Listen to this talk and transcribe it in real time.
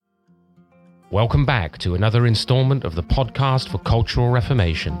Welcome back to another installment of the podcast for Cultural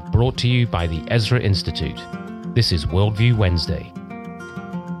Reformation, brought to you by the Ezra Institute. This is Worldview Wednesday.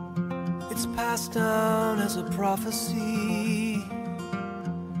 It's passed down as a prophecy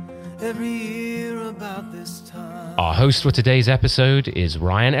every year about this time. Our host for today's episode is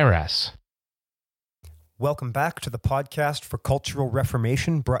Ryan Eras. Welcome back to the podcast for Cultural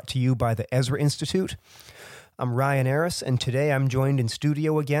Reformation, brought to you by the Ezra Institute. I'm Ryan Eras, and today I'm joined in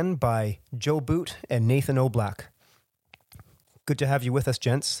studio again by Joe Boot and Nathan O'Black. Good to have you with us,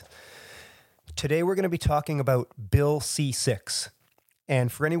 gents. Today we're going to be talking about Bill C-6.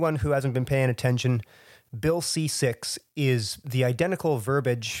 And for anyone who hasn't been paying attention, Bill C-6 is the identical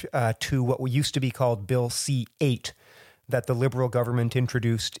verbiage to what used to be called Bill C-8 that the Liberal government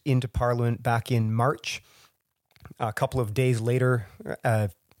introduced into Parliament back in March. A couple of days later,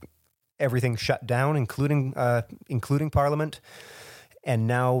 everything shut down, including Parliament, and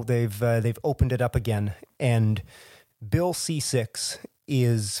now they've opened it up again. And Bill C-6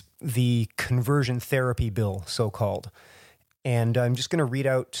 is the conversion therapy bill, so-called. And I'm just going to read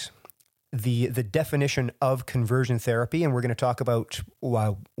out the definition of conversion therapy, and we're going to talk about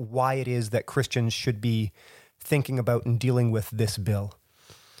why it is that Christians should be thinking about and dealing with this bill.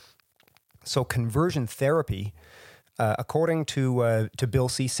 So conversion therapy, according to Bill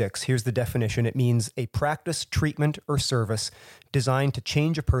C-6, here's the definition. It means a practice, treatment, or service designed to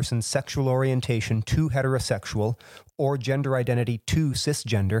change a person's sexual orientation to heterosexual or gender identity to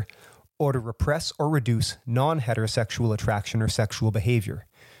cisgender, or to repress or reduce non-heterosexual attraction or sexual behavior.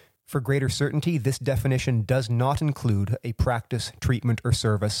 For greater certainty, this definition does not include a practice, treatment, or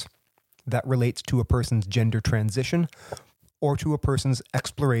service that relates to a person's gender transition or to a person's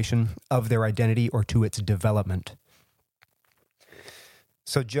exploration of their identity or to its development.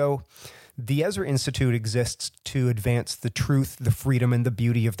 So, Joe, the Ezra Institute exists to advance the truth, the freedom, and the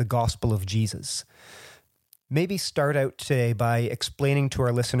beauty of the gospel of Jesus. Maybe start out today by explaining to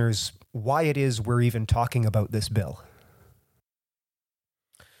our listeners why it is we're even talking about this bill.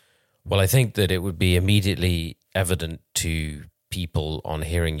 Well, I think that it would be immediately evident to people on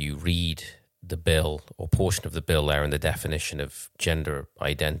hearing you read the bill or portion of the bill there in the definition of gender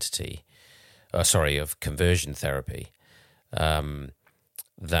identity, of conversion therapy,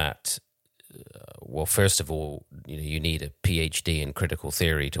 that, well, first of all, you need a PhD in critical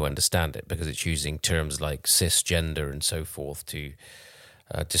theory to understand it, because it's using terms like cisgender and so forth to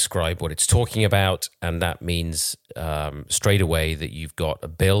describe what it's talking about, and that means straight away that you've got a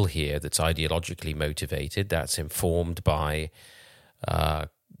bill here that's ideologically motivated, that's informed by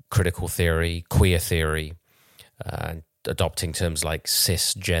critical theory, queer theory, adopting terms like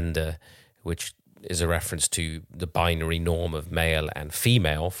cisgender, which is a reference to the binary norm of male and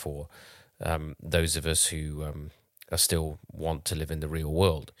female for those of us who still want to live in the real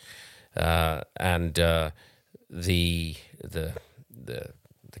world, and the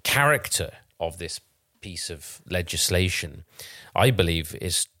character of this piece of legislation, I believe,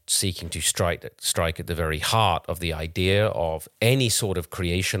 is seeking to strike at the very heart of the idea of any sort of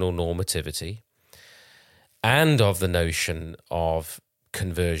creational normativity and of the notion of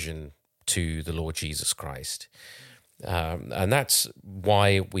conversion to the Lord Jesus Christ. And that's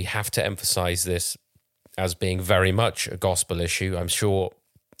why we have to emphasize this as being very much a gospel issue. I'm sure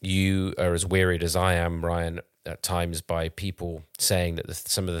you are as wearied as I am, Ryan, at times by people saying that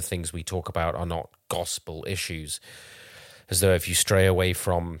some of the things we talk about are not gospel issues, as though if you stray away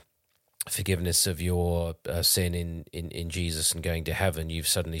from forgiveness of your sin in Jesus and going to heaven, you've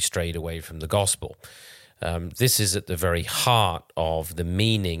suddenly strayed away from the gospel. This is at the very heart of the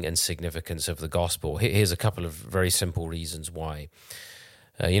meaning and significance of the gospel. Here's a couple of very simple reasons why.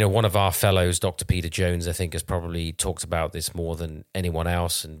 One of our fellows, Dr. Peter Jones, I think has probably talked about this more than anyone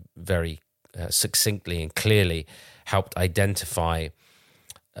else, and very succinctly and clearly helped identify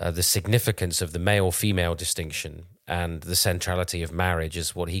the significance of the male-female distinction and the centrality of marriage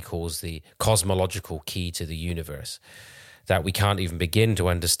as what he calls the cosmological key to the universe. That we can't even begin to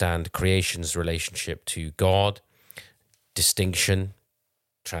understand creation's relationship to God, distinction,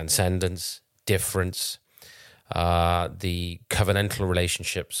 transcendence, difference, the covenantal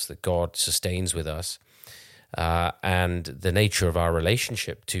relationships that God sustains with us, and the nature of our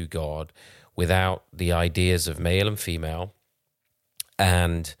relationship to God without the ideas of male and female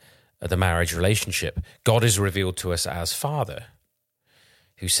and the marriage relationship. God is revealed to us as Father,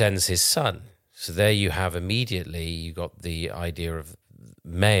 who sends his Son. So there you have immediately, you got the idea of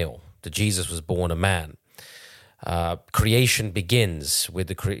male, that Jesus was born a man. creation begins with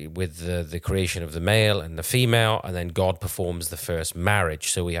the creation of the male and the female, and then God performs the first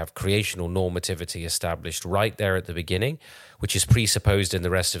marriage. So we have creational normativity established right there at the beginning, which is presupposed in the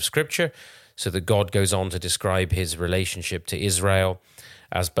rest of Scripture, so that God goes on to describe his relationship to Israel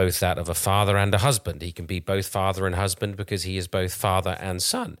as both that of a father and a husband. He can be both father and husband because he is both father and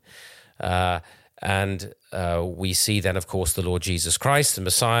son. And we see then, of course, the Lord Jesus Christ, the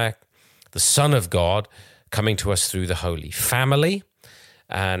Messiah, the Son of God, coming to us through the Holy Family.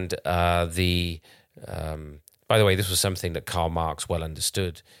 And by the way, this was something that Karl Marx well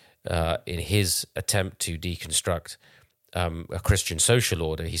understood in his attempt to deconstruct a Christian social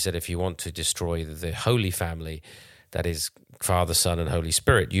order. He said, if you want to destroy the Holy Family, that is Father, Son, and Holy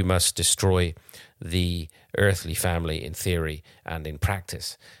Spirit, you must destroy the earthly family in theory and in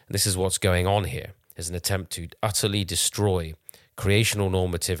practice. And this is what's going on here, is an attempt to utterly destroy creational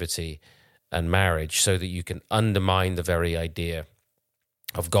normativity and marriage so that you can undermine the very idea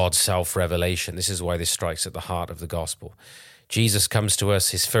of God's self-revelation. This is why this strikes at the heart of the gospel. Jesus comes to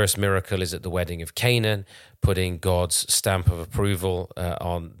us. His first miracle is at the wedding of Canaan, putting God's stamp of approval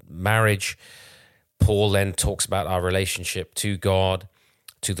on marriage. Paul then talks about our relationship to God,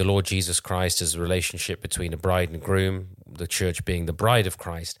 to the Lord Jesus Christ, as a relationship between a bride and groom, the church being the bride of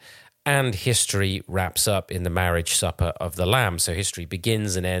Christ. And history wraps up in the marriage supper of the Lamb. So history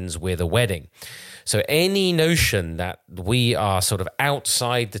begins and ends with a wedding. So any notion that we are sort of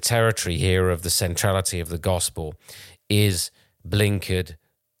outside the territory here of the centrality of the gospel is blinkered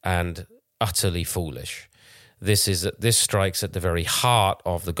and utterly foolish. This strikes at the very heart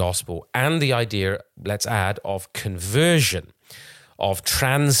of the gospel and the idea, let's add, of conversion, of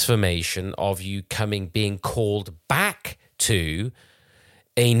transformation, of you being called back to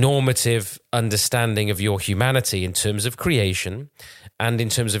a normative understanding of your humanity in terms of creation and in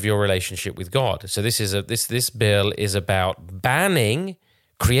terms of your relationship with God. So this bill is about banning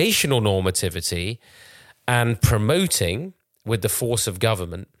creational normativity and promoting, with the force of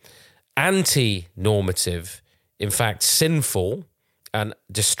government, anti-normative, in fact, sinful and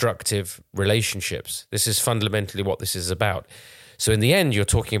destructive relationships. This is fundamentally what this is about. So in the end, you're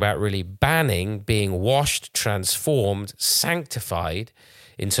talking about really banning being washed, transformed, sanctified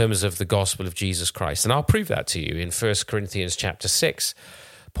in terms of the gospel of Jesus Christ. And I'll prove that to you in 1 Corinthians chapter 6.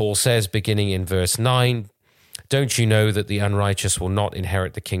 Paul says, beginning in verse 9, "Don't you know that the unrighteous will not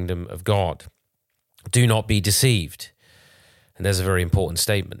inherit the kingdom of God? Do not be deceived." And there's a very important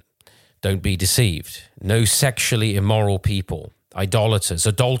statement. Don't be deceived. No sexually immoral people, idolaters,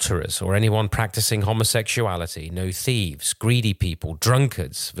 adulterers, or anyone practicing homosexuality, no thieves, greedy people,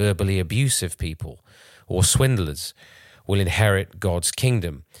 drunkards, verbally abusive people, or swindlers will inherit God's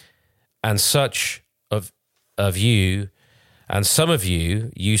kingdom. And such of you, and some of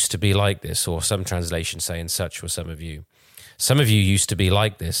you used to be like this, or some translations say, and such were some of you. Some of you used to be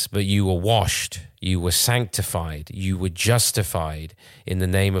like this, but you were washed, you were sanctified, you were justified in the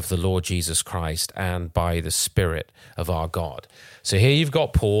name of the Lord Jesus Christ and by the Spirit of our God. So here you've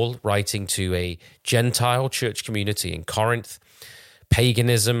got Paul writing to a Gentile church community in Corinth.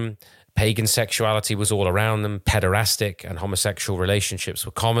 Paganism, pagan sexuality was all around them. Pederastic and homosexual relationships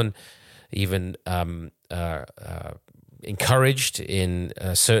were common, even encouraged in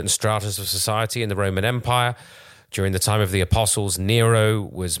certain stratas of society in the Roman Empire. During the time of the apostles, Nero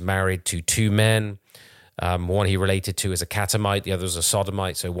was married to two men. One he related to as a catamite, the other as a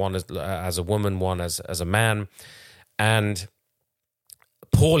sodomite. So one as a woman, one as a man. And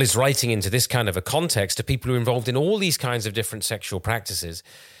Paul is writing into this kind of a context to people who are involved in all these kinds of different sexual practices.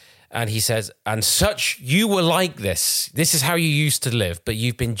 And he says, and such, you were like this. This is how you used to live, but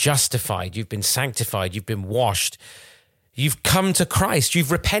you've been justified, you've been sanctified, you've been washed. You've come to Christ,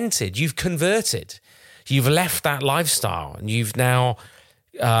 you've repented, you've converted. You've left that lifestyle and you're now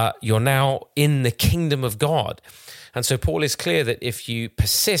in the kingdom of God. And so Paul is clear that if you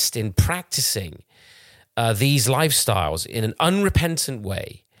persist in practicing these lifestyles in an unrepentant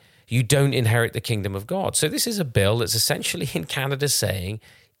way, you don't inherit the kingdom of God. So this is a bill that's essentially in Canada saying,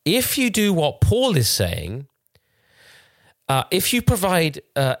 if you do what Paul is saying, if you provide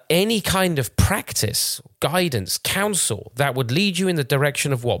any kind of practice, guidance, counsel that would lead you in the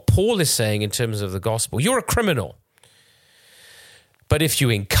direction of what Paul is saying in terms of the gospel, you're a criminal. But if you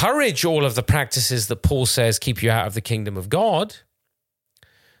encourage all of the practices that Paul says keep you out of the kingdom of God,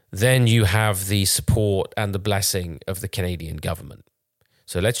 then you have the support and the blessing of the Canadian government.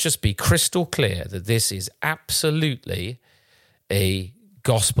 So let's just be crystal clear that this is absolutely a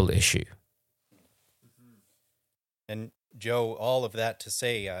gospel issue. And Joe, all of that to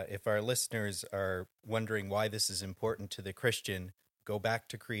say, if our listeners are wondering why this is important to the Christian, go back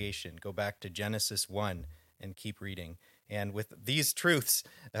to creation, go back to Genesis 1, and keep reading. And with these truths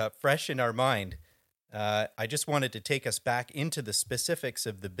fresh in our mind, I just wanted to take us back into the specifics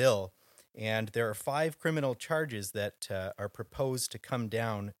of the bill. And there are 5 criminal charges that are proposed to come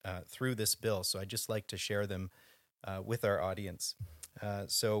down through this bill. So I'd just like to share them with our audience.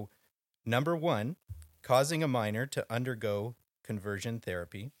 So number 1, causing a minor to undergo conversion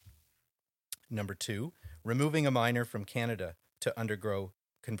therapy. Number 2, removing a minor from Canada to undergo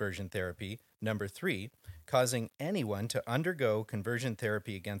conversion therapy. Number 3, causing anyone to undergo conversion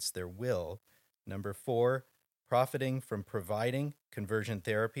therapy against their will. Number 4, profiting from providing conversion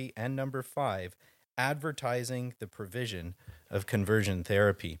therapy. And number 5, advertising the provision of conversion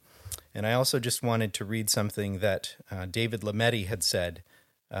therapy. And I also just wanted to read something that David Lametti had said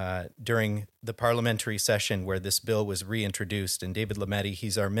during the parliamentary session where this bill was reintroduced. And David Lametti,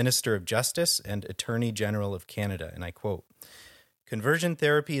 he's our Minister of Justice and Attorney General of Canada. And I quote, "Conversion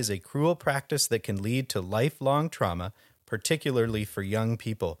therapy is a cruel practice that can lead to lifelong trauma, particularly for young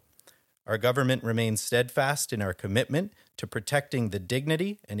people. Our government remains steadfast in our commitment to protecting the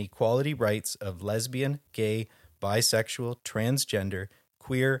dignity and equality rights of lesbian, gay, bisexual, transgender,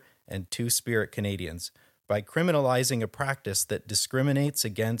 queer, and two-spirit Canadians by criminalizing a practice that discriminates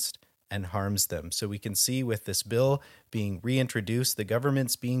against and harms them." So we can see with this bill being reintroduced, the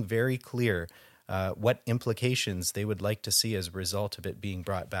government's being very clear what implications they would like to see as a result of it being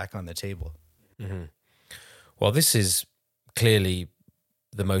brought back on the table. Mm-hmm. Well, this is clearly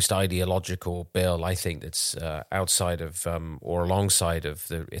the most ideological bill, I think, that's outside of or alongside of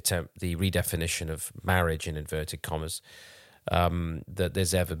the redefinition of marriage, in inverted commas, that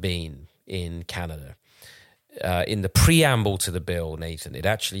there's ever been in Canada. In the preamble to the bill, Nathan, it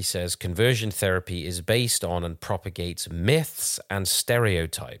actually says conversion therapy is based on and propagates myths and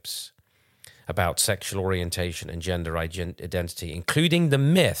stereotypes about sexual orientation and gender identity, including the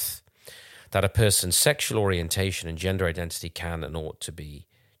myth that a person's sexual orientation and gender identity can and ought to be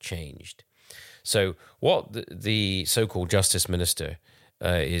changed. So what the so-called Justice Minister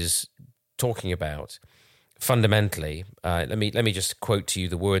is talking about fundamentally, let me just quote to you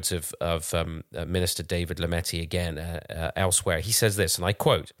the words of Minister David Lametti again elsewhere. He says this, and I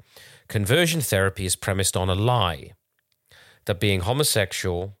quote, "Conversion therapy is premised on a lie that being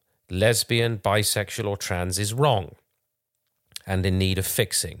homosexual, lesbian, bisexual, or trans is wrong and in need of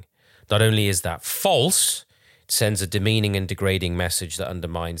fixing. Not only is that false, it sends a demeaning and degrading message that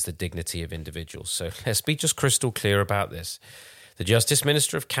undermines the dignity of individuals." So let's be just crystal clear about this. The Justice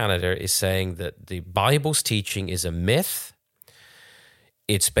Minister of Canada is saying that the Bible's teaching is a myth.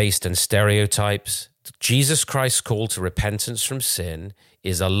 It's based on stereotypes. Jesus Christ's call to repentance from sin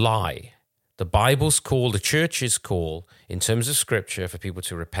is a lie. The Bible's call, the church's call, in terms of Scripture, for people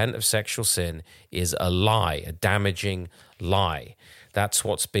to repent of sexual sin is a lie, a damaging lie. That's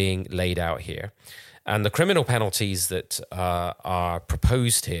what's being laid out here. And the criminal penalties that are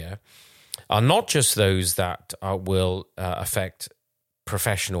proposed here are not just those that will affect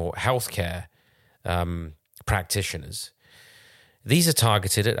professional healthcare practitioners. These are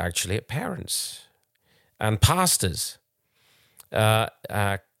targeted at parents and pastors,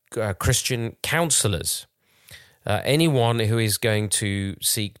 Christian counselors, anyone who is going to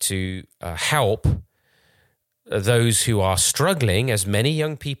seek to help those who are struggling, as many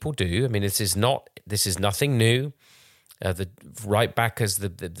young people do. I mean, this is nothing new. Right back as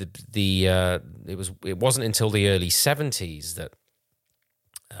it wasn't until the early 70s that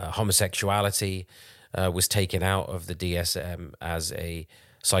homosexuality was taken out of the DSM as a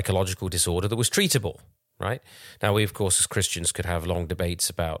psychological disorder that was treatable. Right? Now, we, of course, as Christians could have long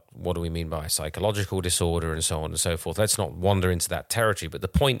debates about what do we mean by psychological disorder and so on and so forth. Let's not wander into that territory. But the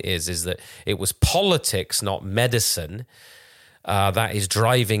point is that it was politics, not medicine, that is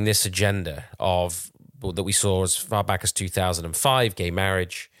driving this agenda that we saw as far back as 2005, gay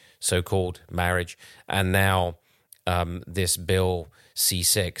marriage, so-called marriage, and now this Bill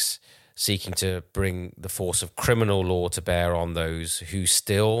C6 seeking to bring the force of criminal law to bear on those who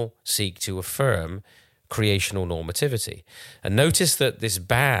still seek to affirm creational normativity. And notice that this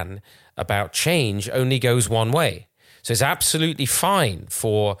ban about change only goes one way. So it's absolutely fine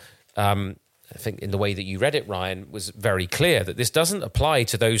for, I think in the way that you read it, Ryan, was very clear that this doesn't apply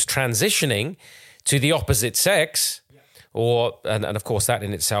to those transitioning to the opposite sex, and of course that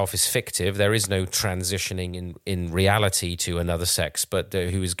in itself is fictive. There is no transitioning in reality to another sex, but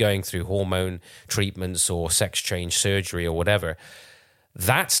who is going through hormone treatments or sex change surgery or whatever.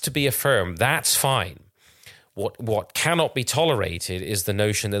 That's to be affirmed. That's fine. What cannot be tolerated is the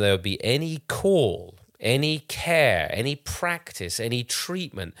notion that there would be any call, any care, any practice, any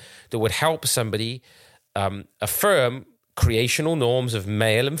treatment that would help somebody affirm creational norms of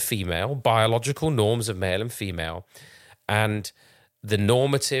male and female, biological norms of male and female, and the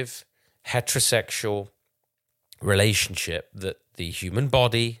normative heterosexual relationship that the human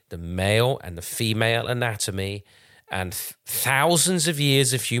body, the male and the female anatomy, and thousands of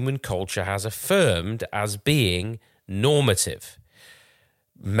years of human culture has affirmed as being normative,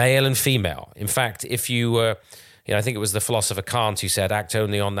 male and female. In fact, if you were, I think it was the philosopher Kant who said, act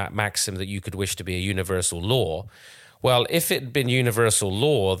only on that maxim that you could wish to be a universal law. Well, if it had been universal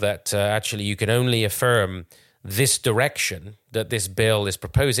law that actually you can only affirm this direction that this bill is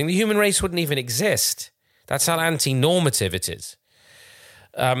proposing, the human race wouldn't even exist. That's how anti-normative it is.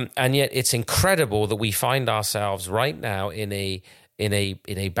 And yet it's incredible that we find ourselves right now in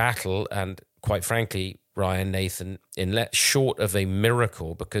a battle, and quite frankly, Ryan, Nathan, short of a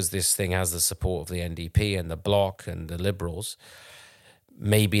miracle, because this thing has the support of the NDP and the Bloc and the Liberals.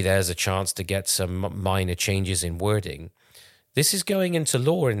 Maybe there's a chance to get some minor changes in wording. This is going into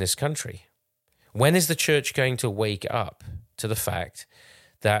law in this country. When is the church going to wake up to the fact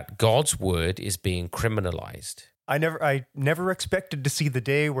that God's word is being criminalized? I never expected to see the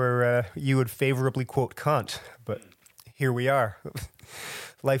day where you would favorably quote Kant, but here we are.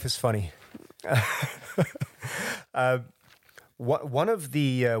 Life is funny. One of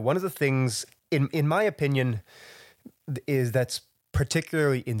the things, in my opinion, is that's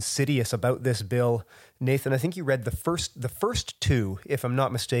particularly insidious about this bill. Nathan, I think you read the first two, if I'm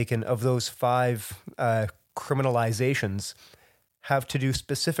not mistaken, of those 5 criminalizations have to do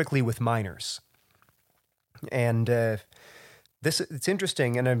specifically with minors. And it's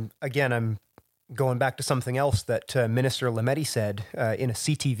interesting, and I'm going back to something else that Minister Lametti said in a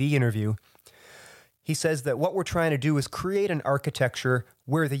CTV interview. He says that what we're trying to do is create an architecture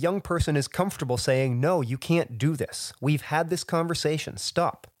where the young person is comfortable saying, no, you can't do this. We've had this conversation.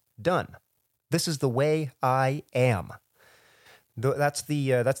 Stop. Done. This is the way I am. That's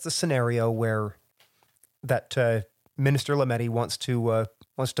the scenario where that Minister Lametti wants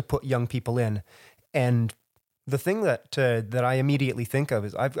to put young people in. And the thing that I immediately think of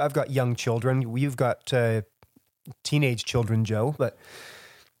is I've got young children. You've got teenage children, Joe, but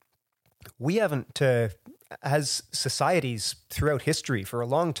we haven't, as societies throughout history for a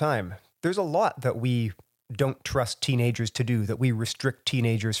long time, there's a lot that we don't trust teenagers to do, that we restrict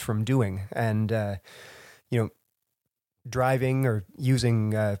teenagers from doing. And, driving or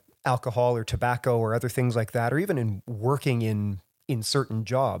using alcohol or tobacco or other things like that, or even in working in certain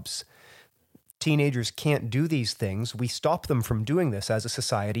jobs. Teenagers can't do these things. We stop them from doing this as a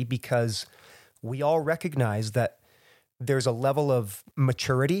society because we all recognize that there's a level of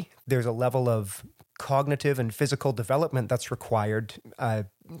maturity, there's a level of cognitive and physical development that's required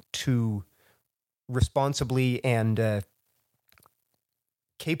to responsibly and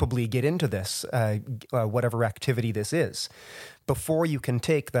capably get into this, whatever activity this is. Before you can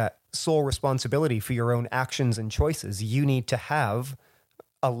take that sole responsibility for your own actions and choices, you need to have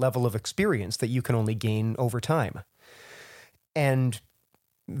a level of experience that you can only gain over time. And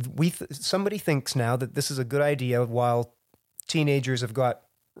somebody thinks now that this is a good idea while teenagers have got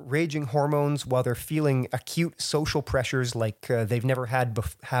raging hormones, while they're feeling acute social pressures like they've never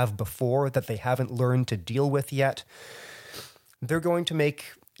have before, that they haven't learned to deal with yet. They're going to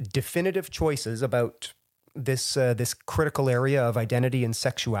make definitive choices about this critical area of identity and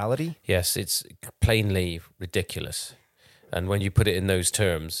sexuality. Yes, it's plainly ridiculous. And when you put it in those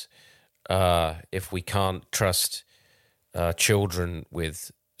terms, if we can't trust children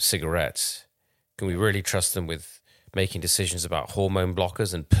with cigarettes, can we really trust them with making decisions about hormone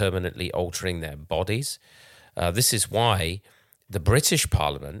blockers and permanently altering their bodies? This is why the British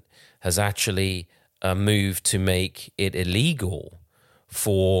Parliament has actually moved to make it illegal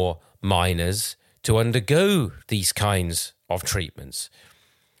for minors to undergo these kinds of treatments.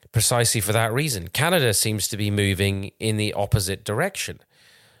 Precisely for that reason. Canada seems to be moving in the opposite direction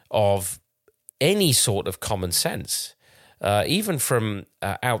of any sort of common sense, even from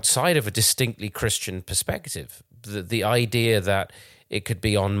outside of a distinctly Christian perspective. The idea that it could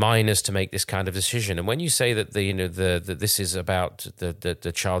be on minors to make this kind of decision. And when you say that this is about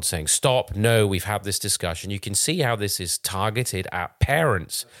the child saying, stop, no, we've had this discussion, you can see how this is targeted at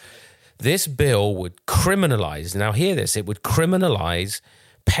parents. This bill would criminalize, now hear this, it would criminalize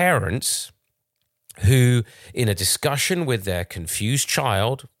parents who, in a discussion with their confused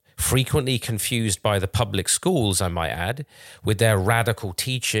child, frequently confused by the public schools, I might add, with their radical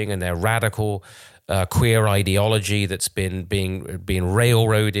teaching and their radical queer ideology that's been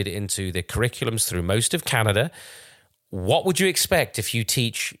railroaded into the curriculums through most of Canada. What would you expect if you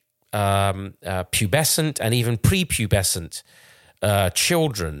teach pubescent and even prepubescent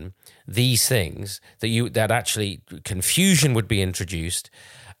children these things, that actually confusion would be introduced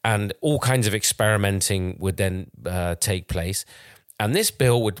and all kinds of experimenting would then take place. And this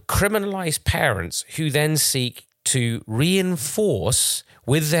bill would criminalize parents who then seek to reinforce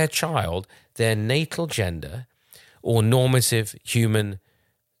with their child their natal gender or normative human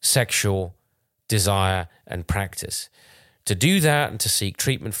sexual desire and practice. To do that and to seek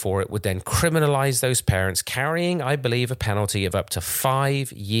treatment for it would then criminalize those parents, carrying, I believe, a penalty of up to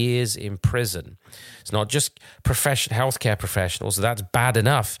 5 years in prison. It's not just healthcare professionals. That's bad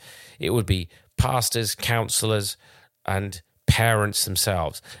enough. It would be pastors, counselors, and parents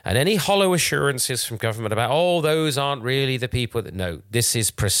themselves. And any hollow assurances from government about, those aren't really the people that know. This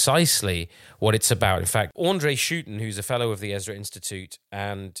is precisely what it's about. In fact, Andre Schouten, who's a fellow of the Ezra Institute,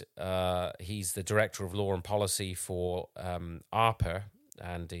 and he's the director of law and policy for ARPA,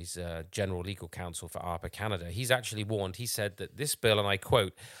 and he's general legal counsel for ARPA Canada. He's actually warned, he said that this bill, and I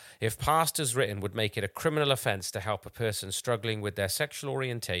quote, "If passed as written, would make it a criminal offense to help a person struggling with their sexual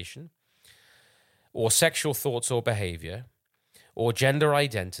orientation or sexual thoughts or behavior, or gender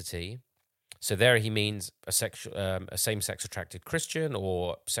identity." So there he means a same-sex attracted Christian,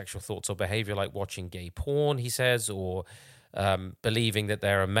 or sexual thoughts or behavior like watching gay porn, he says, or believing that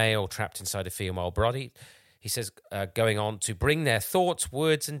they're a male trapped inside a female body. He says, going on, to bring their thoughts,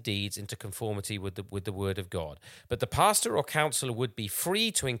 words, and deeds into conformity with the word of God. But the pastor or counselor would be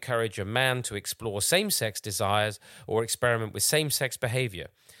free to encourage a man to explore same-sex desires or experiment with same-sex behavior.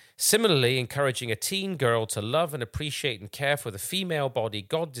 Similarly, encouraging a teen girl to love and appreciate and care for the female body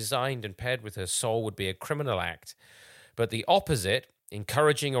God designed and paired with her soul would be a criminal act. But the opposite,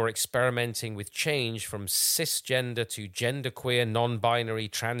 encouraging or experimenting with change from cisgender to genderqueer, non-binary,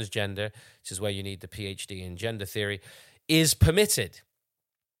 transgender, which is where you need the PhD in gender theory, is permitted.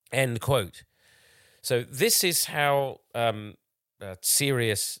 End quote. So this is how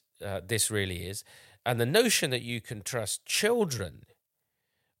serious this really is. And the notion that you can trust children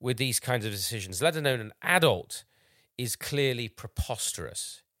with these kinds of decisions, let alone an adult, is clearly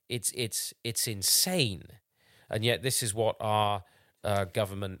preposterous. It's insane. And yet this is what our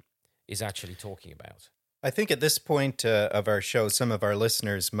government is actually talking about. I think at this point of our show, some of our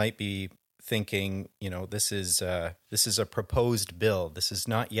listeners might be thinking, this is a proposed bill. This is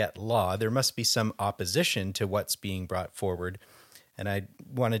not yet law. There must be some opposition to what's being brought forward. And I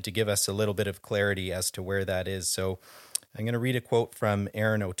wanted to give us a little bit of clarity as to where that is. So I'm going to read a quote from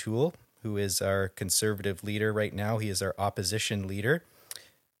Aaron O'Toole, who is our conservative leader right now. He is our opposition leader.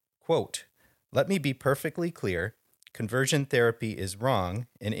 Quote, "Let me be perfectly clear. Conversion therapy is wrong,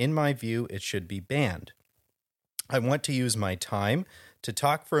 and in my view, it should be banned. I want to use my time to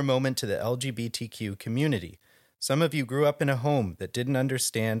talk for a moment to the LGBTQ community. Some of you grew up in a home that didn't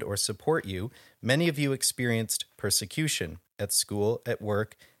understand or support you. Many of you experienced persecution at school, at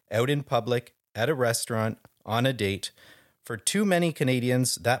work, out in public, at a restaurant, on a date. For too many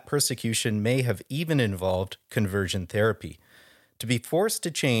Canadians, that persecution may have even involved conversion therapy. To be forced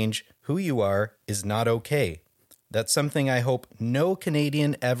to change who you are is not okay. That's something I hope no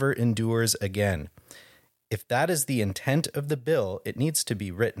Canadian ever endures again. If that is the intent of the bill, it needs to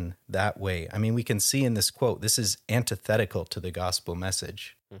be written that way." I mean, we can see in this quote, this is antithetical to the gospel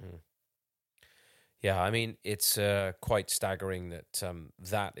message. Mm-hmm. Yeah, I mean, it's quite staggering that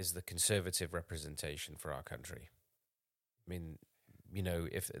that is the conservative representation for our country. I mean,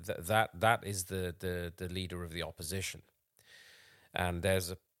 if that is the leader of the opposition, and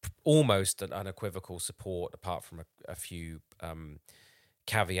there's almost an unequivocal support, apart from a few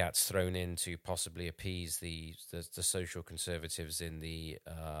caveats thrown in to possibly appease the social conservatives in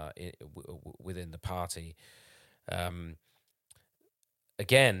within the party.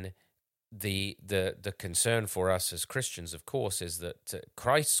 Again, the concern for us as Christians, of course, is that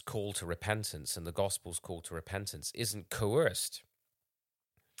Christ's call to repentance and the gospel's call to repentance isn't coerced.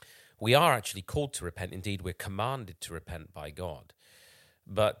 We are actually called to repent. Indeed, we're commanded to repent by God.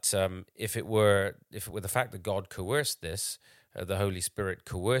 But if it were the fact that God coerced this, the Holy Spirit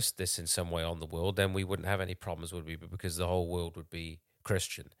coerced this in some way on the world, then we wouldn't have any problems, would we? Because the whole world would be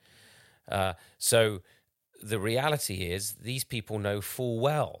Christian. So the reality is, these people know full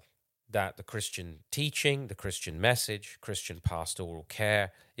well that the Christian teaching, the Christian message, Christian pastoral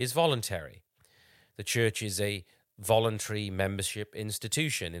care is voluntary. The church is a voluntary membership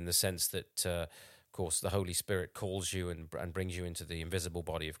institution in the sense that, of course, the Holy Spirit calls you and brings you into the invisible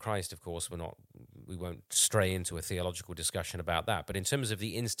body of Christ. Of course, we won't stray into a theological discussion about that. But in terms of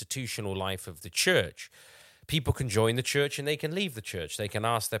the institutional life of the church, people can join the church and they can leave the church. They can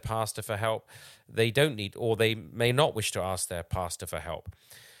ask their pastor for help. They don't need, or they may not wish to ask their pastor for help.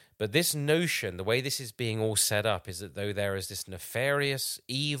 But this notion, the way this is being all set up, is that though there is this nefarious,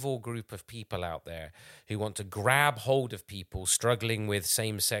 evil group of people out there who want to grab hold of people struggling with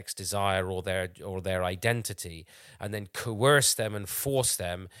same-sex desire or their identity, and then coerce them and force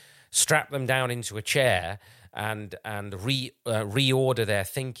them, strap them down into a chair, and reorder their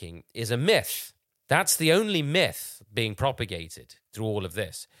thinking, is a myth. That's the only myth being propagated through all of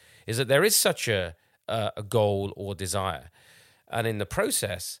this, is that there is such a goal or desire. And in the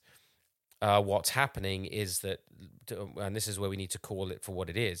process, what's happening is that, and this is where we need to call it for what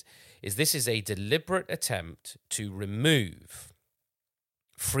it is this is a deliberate attempt to remove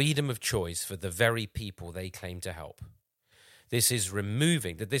freedom of choice for the very people they claim to help. This is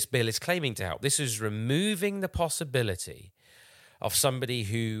removing, that this bill is claiming to help. This is removing the possibility of somebody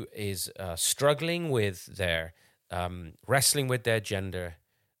who is struggling with their, wrestling with their gender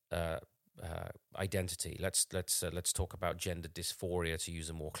identity. Let's talk about gender dysphoria, to use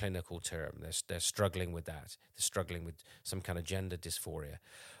a more clinical term. They're struggling with that. They're struggling with some kind of gender dysphoria,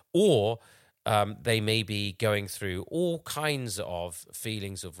 or they may be going through all kinds of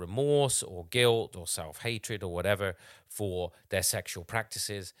feelings of remorse or guilt or self-hatred or whatever for their sexual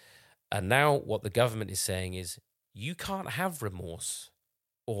practices. And now what the government is saying is, you can't have remorse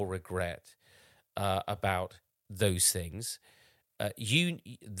or regret about those things.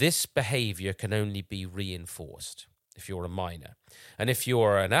 This behavior can only be reinforced if you're a minor. And if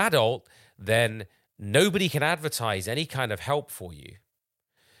you're an adult, then nobody can advertise any kind of help for you.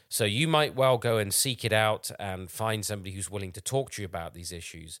 So you might well go and seek it out and find somebody who's willing to talk to you about these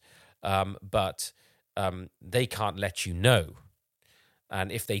issues, but they can't let you know.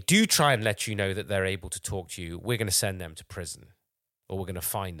 And if they do try and let you know that they're able to talk to you, we're going to send them to prison, or we're going to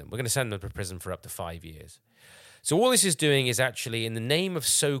fine them. We're going to send them to prison for up to 5 years. So all this is doing is actually, in the name of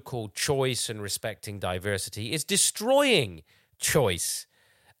so-called choice and respecting diversity, is destroying choice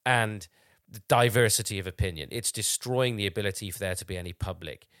and the diversity of opinion. It's destroying the ability for there to be any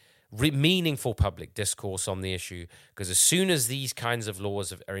public, meaningful public discourse on the issue, because as soon as these kinds of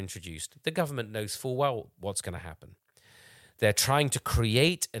laws are introduced, the government knows full well what's going to happen. They're trying to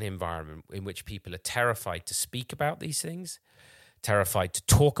create an environment in which people are terrified to speak about these things, terrified to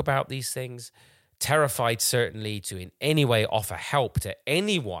talk about these things, terrified certainly to in any way offer help to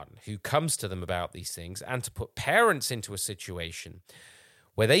anyone who comes to them about these things, and to put parents into a situation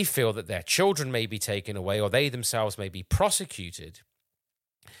where they feel that their children may be taken away, or they themselves may be prosecuted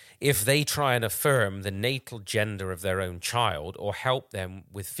if they try and affirm the natal gender of their own child, or help them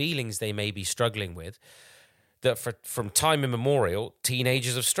with feelings they may be struggling with, that from time immemorial,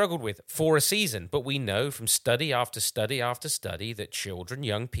 teenagers have struggled with for a season. But we know from study after study after study that children,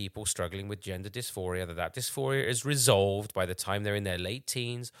 young people struggling with gender dysphoria, that dysphoria is resolved by the time they're in their late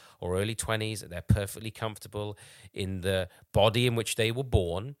teens or early 20s, that they're perfectly comfortable in the body in which they were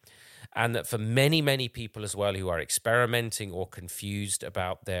born. And that for many, many people as well who are experimenting or confused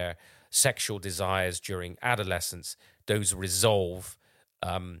about their sexual desires during adolescence, those resolve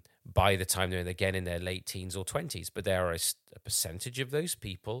by the time they're again in their late teens or 20s. But there are a percentage of those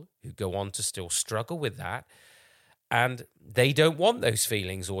people who go on to still struggle with that, and they don't want those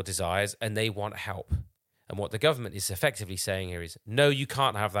feelings or desires, and they want help. And what the government is effectively saying here is, no, you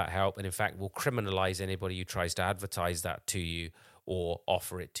can't have that help, and in fact will criminalize anybody who tries to advertise that to you or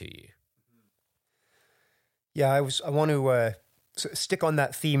offer it to you. Yeah, I want to stick on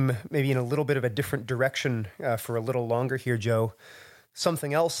that theme maybe in a little bit of a different direction for a little longer here, Joe.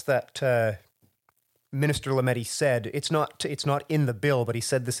 Something else that Minister Lametti said, it's not in the bill, but he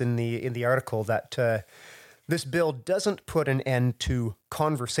said this in the article, that this bill doesn't put an end to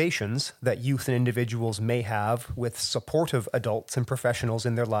conversations that youth and individuals may have with supportive adults and professionals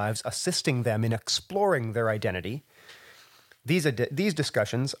in their lives, assisting them in exploring their identity. These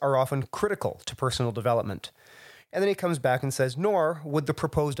discussions are often critical to personal development. And then he comes back and says, nor would the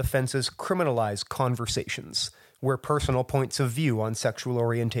proposed offenses criminalize conversations where personal points of view on sexual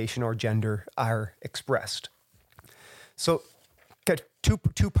orientation or gender are expressed. So,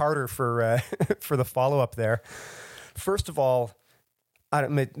 two-parter for the follow-up there. First of all,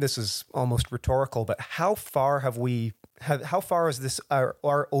 this is almost rhetorical, but how far has this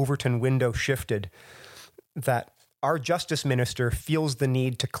our Overton window shifted that our justice minister feels the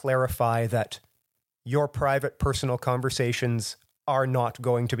need to clarify that your private personal conversations are not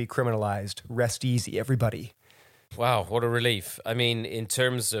going to be criminalized? Rest easy, everybody. Wow, what a relief. I mean, in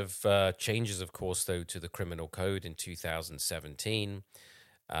terms of changes, of course, though, to the criminal code in 2017,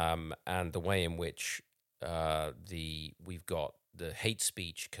 and the way in which we've got the hate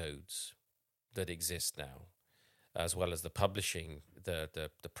speech codes that exist now, as well as the publishing, the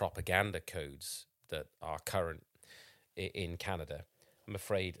propaganda codes that are current in Canada. I'm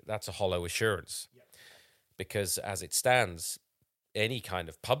afraid that's a hollow assurance. Because as it stands, any kind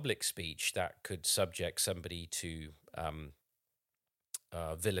of public speech that could subject somebody to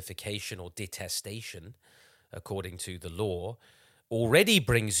vilification or detestation, according to the law, already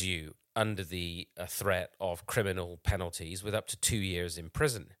brings you under the threat of criminal penalties with up to 2 years in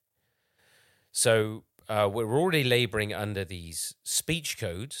prison. So we're already laboring under these speech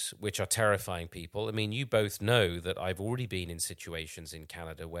codes, which are terrifying people. I mean, you both know that I've already been in situations in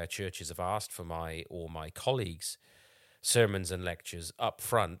Canada where churches have asked for my or my colleagues' sermons and lectures up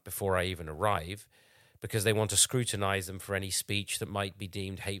front before I even arrive, because they want to scrutinize them for any speech that might be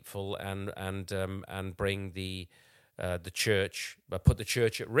deemed hateful and bring the church, put the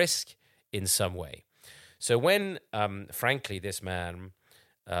church at risk in some way. So when, frankly, this man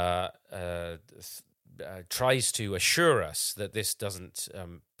tries to assure us that this doesn't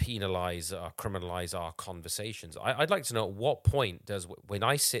penalize or criminalize our conversations, I'd like to know at what point when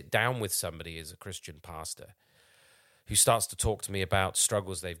I sit down with somebody as a Christian pastor who starts to talk to me about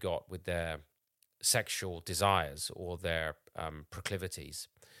struggles they've got with their sexual desires or their proclivities,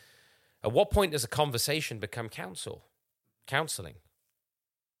 at what point does a conversation become counseling?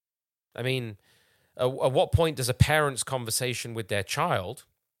 I mean, at what point does a parent's conversation with their child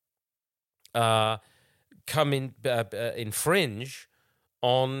infringe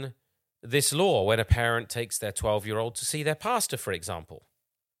on this law when a parent takes their 12-year-old to see their pastor, for example,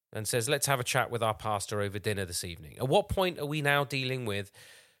 and says, let's have a chat with our pastor over dinner this evening? At what point are we now dealing with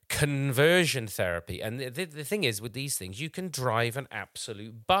conversion therapy? And the thing is, with these things, you can drive an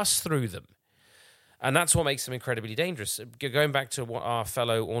absolute bus through them. And that's what makes them incredibly dangerous. Going back to what our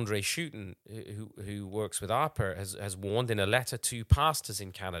fellow Andre Schouten, who works with ARPA, has warned in a letter to pastors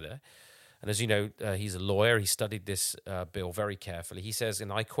in Canada. And as you know, he's a lawyer. He studied this bill very carefully. He says,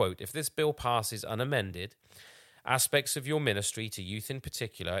 and I quote, "If this bill passes unamended, aspects of your ministry to youth in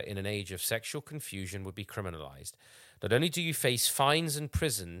particular in an age of sexual confusion would be criminalized. Not only do you face fines and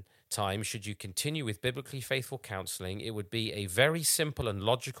prison time should you continue with biblically faithful counseling, it would be a very simple and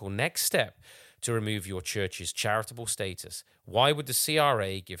logical next step to remove your church's charitable status. Why would the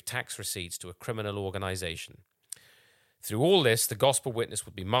CRA give tax receipts to a criminal organization? Through all this, the gospel witness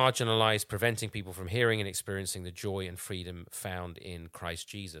would be marginalized, preventing people from hearing and experiencing the joy and freedom found in Christ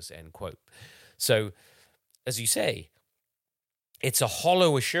Jesus," end quote. So, as you say, it's a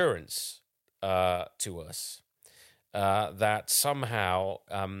hollow assurance to us that somehow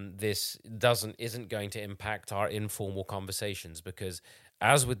this isn't going to impact our informal conversations, because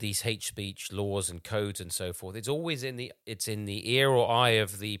as with these hate speech laws and codes and so forth, it's always in the ear or eye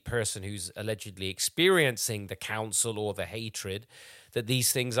of the person who's allegedly experiencing the counsel or the hatred that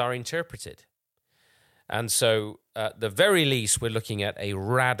these things are interpreted. And so at the very least, we're looking at a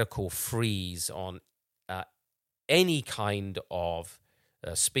radical freeze on any kind of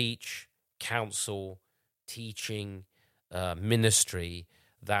speech, counsel, teaching, ministry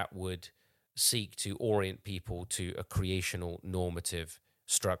that would seek to orient people to a creational normative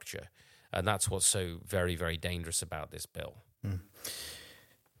structure. And that's what's so very, very dangerous about this bill.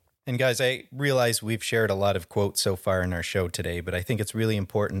 And guys, I realize we've shared a lot of quotes so far in our show today, but I think it's really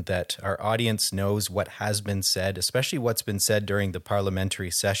important that our audience knows what has been said, especially what's been said during the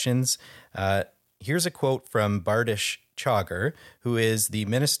parliamentary sessions. Here's a quote from Bardish Chagger, who is the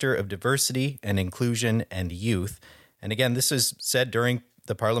Minister of Diversity and Inclusion and Youth. And again, this is said during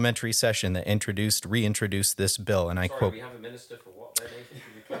the parliamentary session that reintroduced this bill, and I quote. We have a minister for what there, Nathan?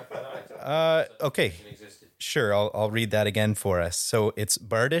 Can you clarify that? Okay. Sure, I'll read that again for us. So it's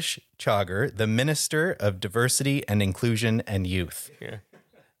Bardish Chagger, the Minister of Diversity and Inclusion and Youth. Yeah.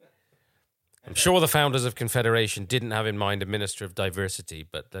 I'm sure the founders of Confederation didn't have in mind a Minister of Diversity,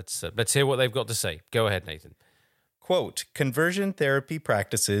 but let's hear what they've got to say. Go ahead, Nathan. Quote, "Conversion therapy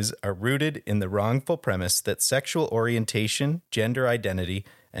practices are rooted in the wrongful premise that sexual orientation, gender identity,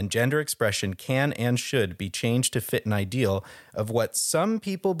 and gender expression can and should be changed to fit an ideal of what some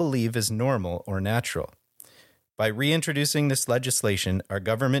people believe is normal or natural. By reintroducing this legislation, our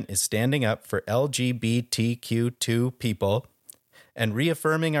government is standing up for LGBTQ2 people and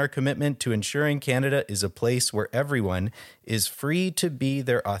reaffirming our commitment to ensuring Canada is a place where everyone is free to be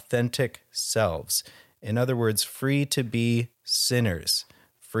their authentic selves. In other words, free to be sinners,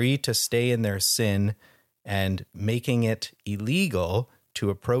 free to stay in their sin, and making it illegal to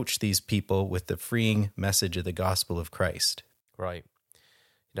approach these people with the freeing message of the gospel of Christ." Right.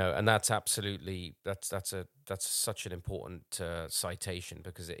 And that's absolutely, that's such an important citation,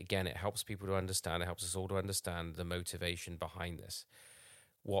 because it helps people to understand, it helps us all to understand the motivation behind this.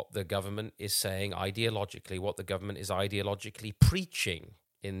 What the government is saying ideologically, what the government is ideologically preaching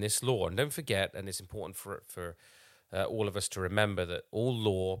in this law. And don't forget, and it's important for all of us to remember that all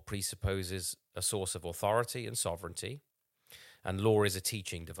law presupposes a source of authority and sovereignty, and law is a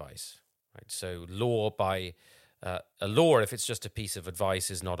teaching device. Right? So a law, if it's just a piece of advice,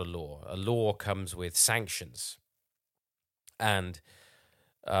 is not a law. A law comes with sanctions. And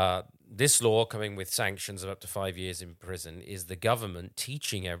this law, coming with sanctions of up to 5 years in prison, is the government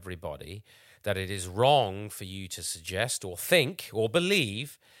teaching everybody that it is wrong for you to suggest or think or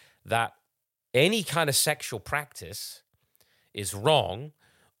believe that any kind of sexual practice is wrong,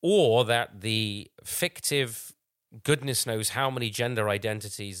 or that the fictive goodness knows how many gender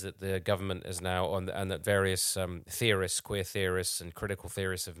identities that the government is now on, and that various theorists, queer theorists and critical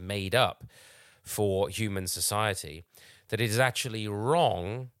theorists have made up for human society, that it is actually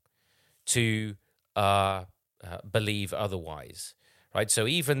wrong to believe otherwise. Right? So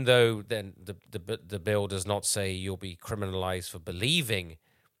even though then the bill does not say you'll be criminalized for believing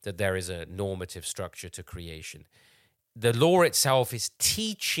that there is a normative structure to creation, the law itself is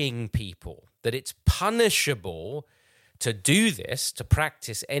teaching people that it's punishable to do this, to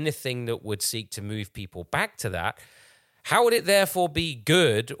practice anything that would seek to move people back to that. How would it therefore be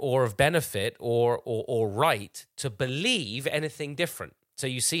good or of benefit or right to believe anything different? So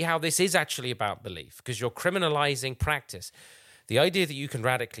you see how this is actually about belief, because you're criminalizing practice. The idea that you can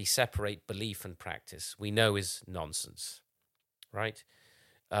radically separate belief and practice, we know, is nonsense, right?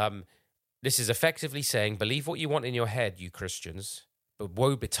 This is effectively saying, believe what you want in your head, you Christians, but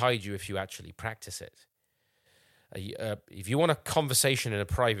woe betide you if you actually practice it. If you want a conversation in a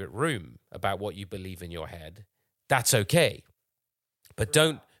private room about what you believe in your head, that's okay. But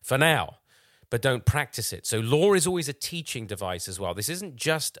don't, for now, but don't practice it. So law is always a teaching device as well. This isn't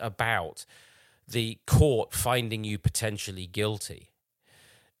just about the court finding you potentially guilty.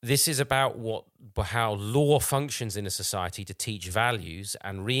 This is about how law functions in a society to teach values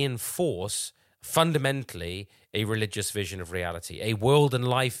and reinforce fundamentally a religious vision of reality, a world and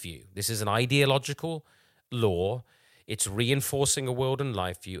life view. This is an ideological law. It's reinforcing a world and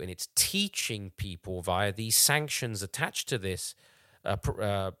life view, and it's teaching people via these sanctions attached to this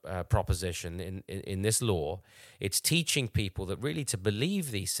proposition in this law. It's teaching people that really to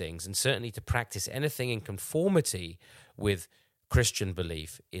believe these things, and certainly to practice anything in conformity with Christian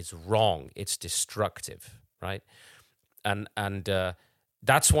belief, is wrong. It's destructive, right? And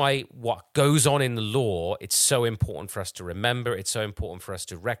that's why what goes on in the law, it's so important for us to remember. It's so important for us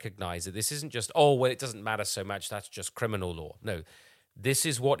to recognize that this isn't just, oh, well, it doesn't matter so much, that's just criminal law. No, this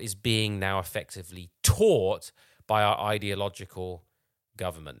is what is being now effectively taught by our ideological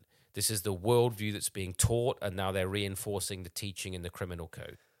government. This is the worldview that's being taught, and now they're reinforcing the teaching in the criminal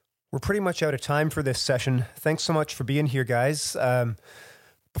code. We're pretty much out of time for this session. Thanks so much for being here, guys.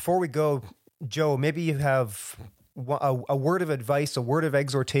 Before we go, Joe, maybe you have a word of advice, a word of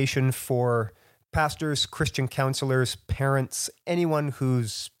exhortation for pastors, Christian counselors, parents, anyone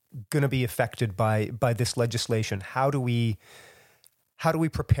who's going to be affected by this legislation. How do we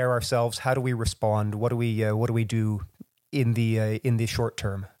prepare ourselves? How do we respond? What do we do in the short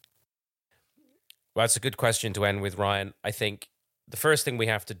term? Well, that's a good question to end with, Ryan. I think the first thing we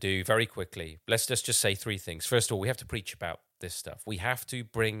have to do very quickly, let's just say three things. First of all, we have to preach about this stuff. We have to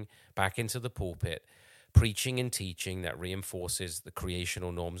bring back into the pulpit preaching and teaching that reinforces the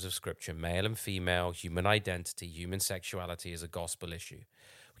creational norms of Scripture, male and female, human identity, human sexuality is a gospel issue.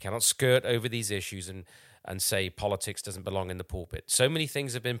 We cannot skirt over these issues and say politics doesn't belong in the pulpit. So many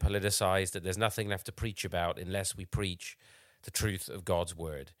things have been politicized that there's nothing left to preach about unless we preach the truth of God's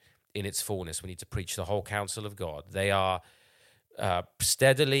word in its fullness. We need to preach the whole counsel of God. They are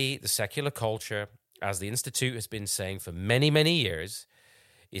steadily, the secular culture, as the Institute has been saying for many, many years,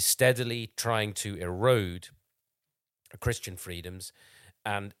 is steadily trying to erode Christian freedoms,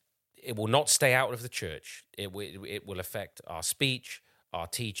 and it will not stay out of the church. It will affect our speech, our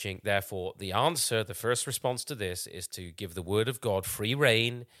teaching. Therefore, the answer, the first response to this is to give the word of God free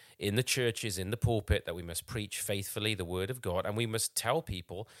rein in the churches, in the pulpit, that we must preach faithfully the word of God, and we must tell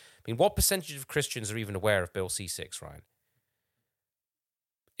people. I mean, what percentage of Christians are even aware of Bill C-6, Ryan?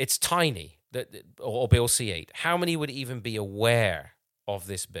 It's tiny, or Bill C-8. How many would even be aware of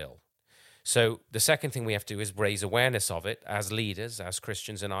this bill? So the second thing we have to do is raise awareness of it as leaders, as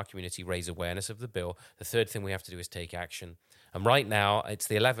Christians in our community, raise awareness of the bill. The third thing we have to do is take action. And right now, it's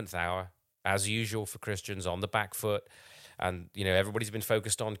the 11th hour, as usual for Christians, on the back foot. And, everybody's been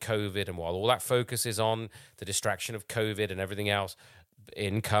focused on COVID. And while all that focus is on the distraction of COVID and everything else,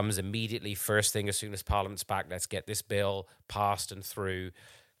 in comes immediately, first thing, as soon as Parliament's back, let's get this bill passed and through.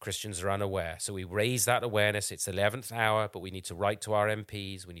 Christians are unaware. So we raise that awareness. It's the 11th hour, but we need to write to our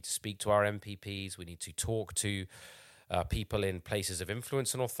MPs. We need to speak to our MPPs. We need to talk to people in places of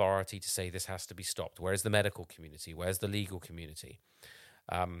influence and authority to say this has to be stopped. Where's the medical community? Where's the legal community?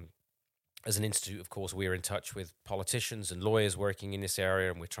 As an institute, of course, we're in touch with politicians and lawyers working in this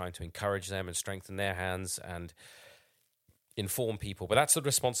area, and we're trying to encourage them and strengthen their hands and inform people. But that's the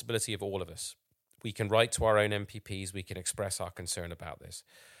responsibility of all of us. We can write to our own MPPs. We can express our concern about this.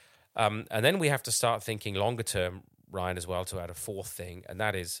 And then we have to start thinking longer term, Ryan, as well, to add a fourth thing, and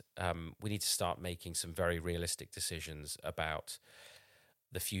that is we need to start making some very realistic decisions about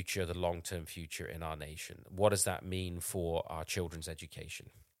the future, the long-term future in our nation. What does that mean for our children's education?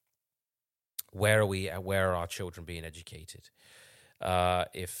 Where are our children being educated?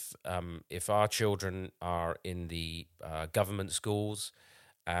 If our children are in the government schools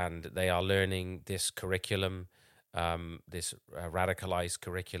and they are learning this curriculum, this radicalized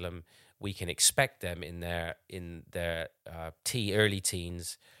curriculum, we can expect them in their early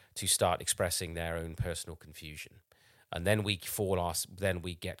teens to start expressing their own personal confusion, and then we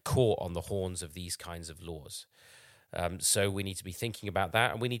get caught on the horns of these kinds of laws. So we need to be thinking about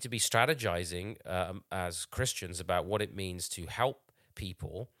that, and we need to be strategizing as Christians about what it means to help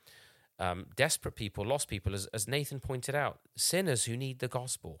people, desperate people, lost people, as Nathan pointed out, sinners who need the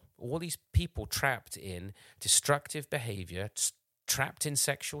gospel. All these people trapped in destructive behavior, trapped in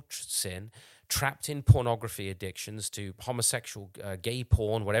sexual sin, trapped in pornography addictions to homosexual, gay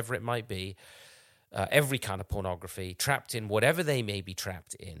porn, whatever it might be, every kind of pornography, trapped in whatever they may be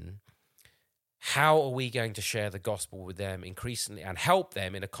trapped in. How are we going to share the gospel with them increasingly and help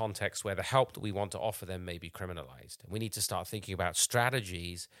them in a context where the help that we want to offer them may be criminalized? We need to start thinking about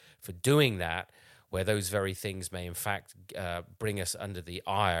strategies for doing that, where those very things may in fact bring us under the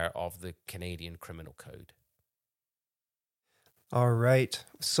ire of the Canadian Criminal Code. All right,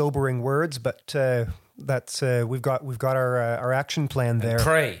 sobering words, but that's we've got our action plan there. And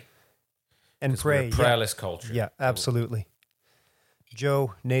pray. And pray. We're a prayerless culture. Yeah, absolutely.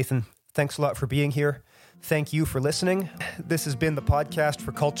 Joe, Nathan, thanks a lot for being here. Thank you for listening. This has been the podcast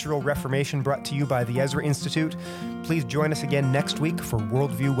for Cultural Reformation, brought to you by the Ezra Institute. Please join us again next week for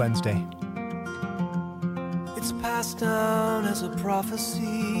Worldview Wednesday. It's passed down as a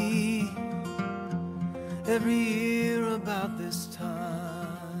prophecy every year about this time.